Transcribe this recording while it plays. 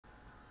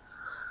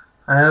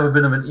I have a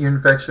bit of an ear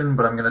infection,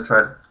 but I'm going to try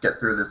to get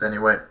through this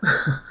anyway.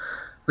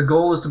 The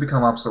goal is to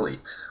become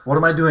obsolete. What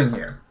am I doing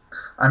here?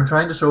 I'm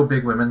trying to show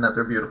big women that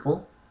they're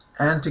beautiful,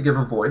 and to give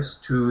a voice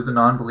to the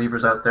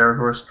non-believers out there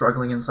who are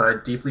struggling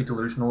inside deeply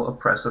delusional,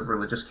 oppressive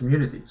religious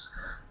communities.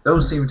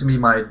 Those seem to be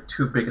my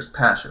two biggest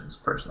passions,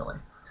 personally.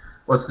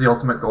 What's the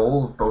ultimate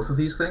goal of both of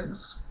these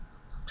things?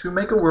 To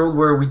make a world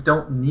where we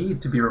don't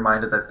need to be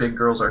reminded that big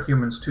girls are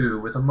humans too,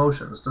 with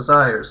emotions,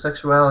 desires,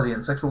 sexuality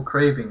and sexual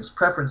cravings,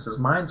 preferences,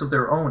 minds of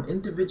their own,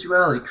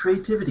 individuality,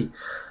 creativity,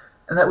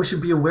 and that we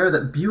should be aware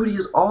that beauty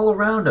is all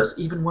around us,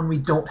 even when we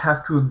don't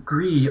have to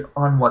agree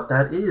on what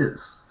that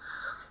is.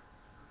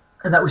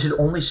 And that we should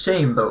only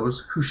shame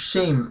those who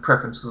shame the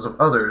preferences of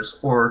others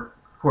or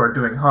who are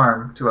doing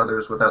harm to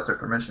others without their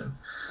permission.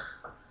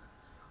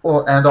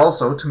 And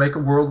also to make a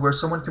world where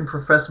someone can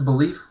profess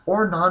belief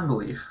or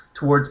non-belief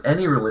towards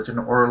any religion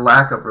or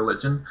lack of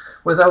religion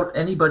without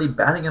anybody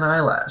batting an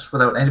eyelash,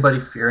 without anybody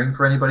fearing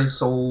for anybody's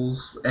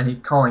souls, any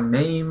calling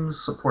names,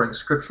 supporting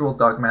scriptural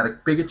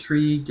dogmatic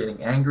bigotry,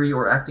 getting angry,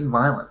 or acting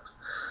violent.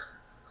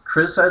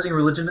 Criticizing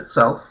religion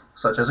itself,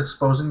 such as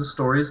exposing the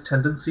story's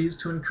tendencies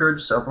to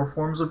encourage several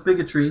forms of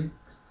bigotry,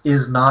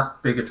 is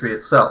not bigotry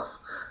itself.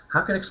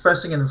 How can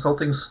expressing and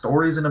insulting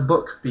stories in a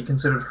book be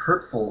considered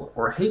hurtful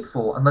or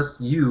hateful unless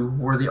you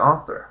were the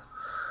author?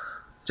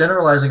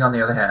 Generalizing, on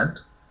the other hand,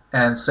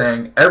 and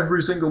saying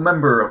every single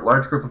member of a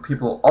large group of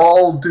people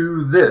all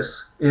do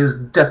this is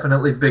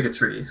definitely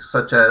bigotry,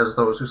 such as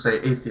those who say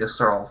atheists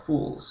are all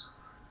fools.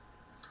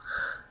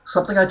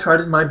 Something I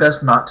tried my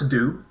best not to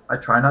do. I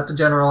try not to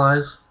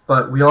generalize,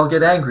 but we all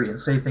get angry and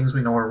say things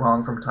we know are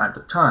wrong from time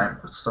to time,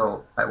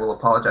 so I will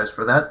apologize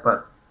for that,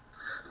 but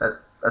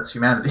that's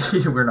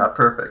humanity. We're not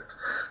perfect.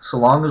 So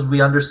long as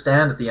we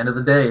understand at the end of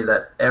the day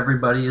that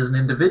everybody is an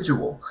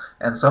individual,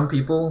 and some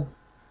people,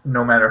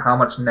 no matter how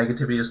much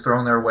negativity is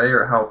thrown their way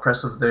or how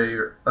oppressive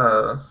their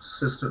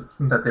system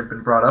that they've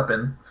been brought up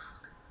in,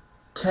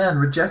 can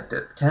reject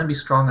it, can be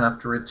strong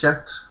enough to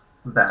reject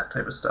that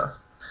type of stuff.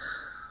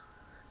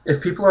 If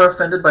people are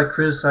offended by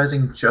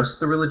criticizing just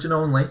the religion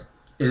only,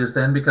 it is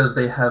then because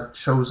they have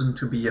chosen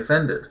to be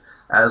offended,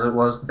 as it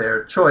was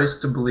their choice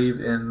to believe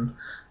in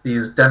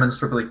these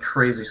demonstrably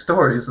crazy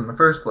stories in the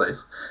first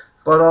place.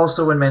 But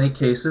also in many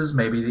cases,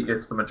 maybe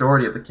it's the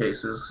majority of the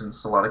cases,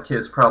 since a lot of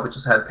kids probably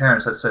just had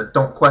parents that said,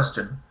 don't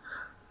question,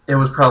 it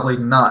was probably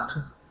not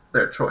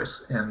their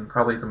choice in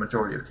probably the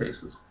majority of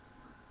cases.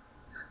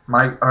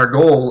 Our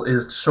goal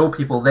is to show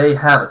people they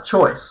have a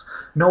choice,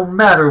 no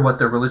matter what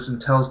their religion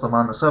tells them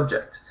on the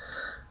subject.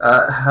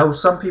 How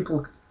some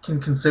people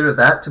can consider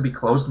that to be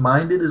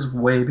closed-minded is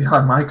way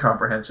beyond my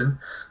comprehension.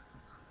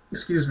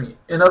 Excuse me.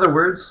 In other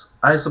words,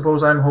 I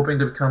suppose I'm hoping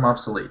to become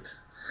obsolete.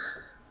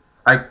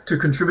 To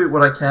contribute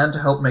what I can to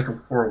help make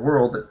for a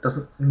world that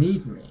doesn't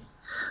need me.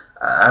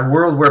 A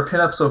world where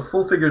pinups of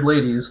full-figured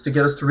ladies to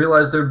get us to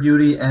realize their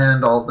beauty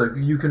and all the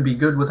 "you can be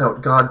good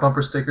without God"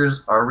 bumper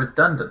stickers are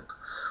redundant.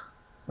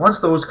 Once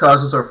those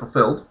causes are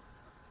fulfilled,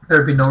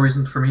 there'd be no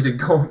reason for me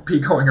to be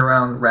going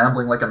around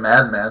rambling like a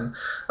madman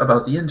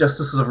about the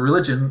injustices of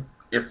religion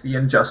if the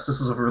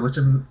injustices of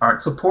religion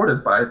aren't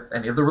supported by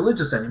any of the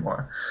religious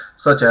anymore,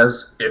 such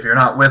as, if you're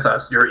not with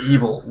us, you're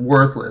evil,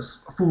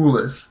 worthless,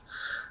 foolish.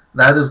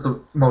 That is the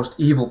most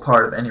evil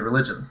part of any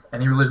religion.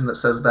 Any religion that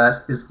says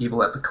that is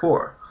evil at the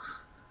core.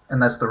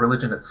 And that's the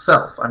religion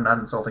itself. I'm not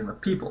insulting the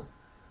people.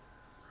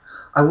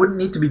 I wouldn't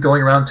need to be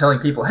going around telling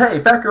people,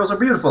 hey, fat girls are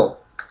beautiful.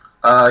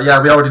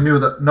 Yeah, we already know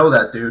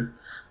that, dude.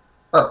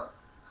 Oh,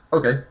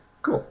 okay,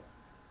 cool.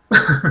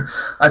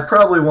 I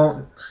probably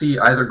won't see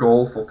either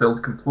goal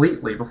fulfilled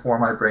completely before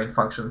my brain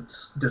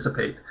functions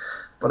dissipate,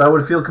 but I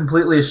would feel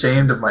completely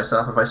ashamed of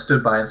myself if I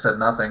stood by and said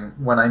nothing,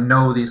 when I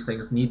know these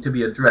things need to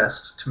be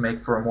addressed to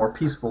make for a more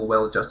peaceful,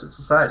 well-adjusted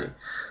society.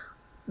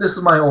 This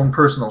is my own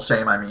personal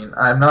shame, I mean.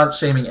 I'm not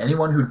shaming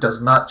anyone who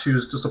does not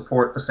choose to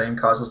support the same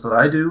causes that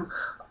I do.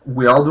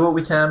 We all do what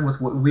we can with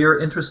what we are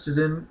interested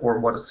in, or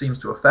what it seems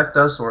to affect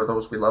us, or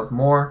those we love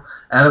more,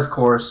 and of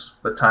course,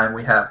 the time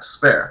we have to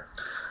spare.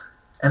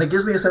 And it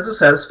gives me a sense of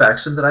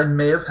satisfaction that I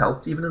may have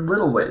helped, even in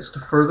little ways, to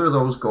further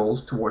those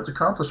goals towards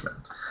accomplishment.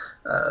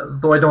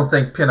 Though I don't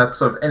think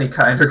pinups of any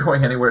kind are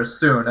going anywhere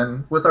soon,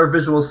 and with our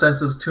visual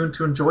senses tuned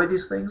to enjoy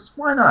these things,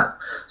 why not?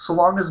 So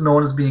long as no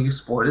one is being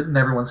exploited and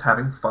everyone's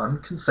having fun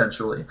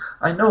consensually.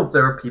 I know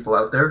there are people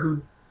out there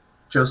who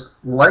just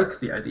like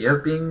the idea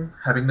of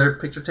having their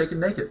picture taken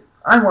naked.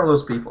 I'm one of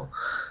those people.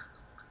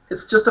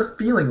 It's just a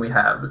feeling we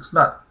have. It's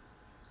not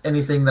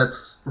anything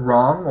that's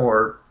wrong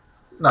or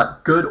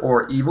not good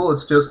or evil,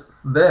 it's just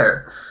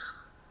there.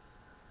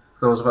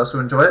 Those of us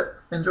who enjoy it,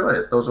 enjoy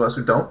it. Those of us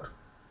who don't,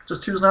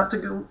 just choose not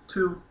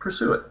to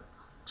pursue it.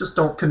 Just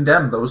don't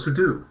condemn those who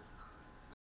do.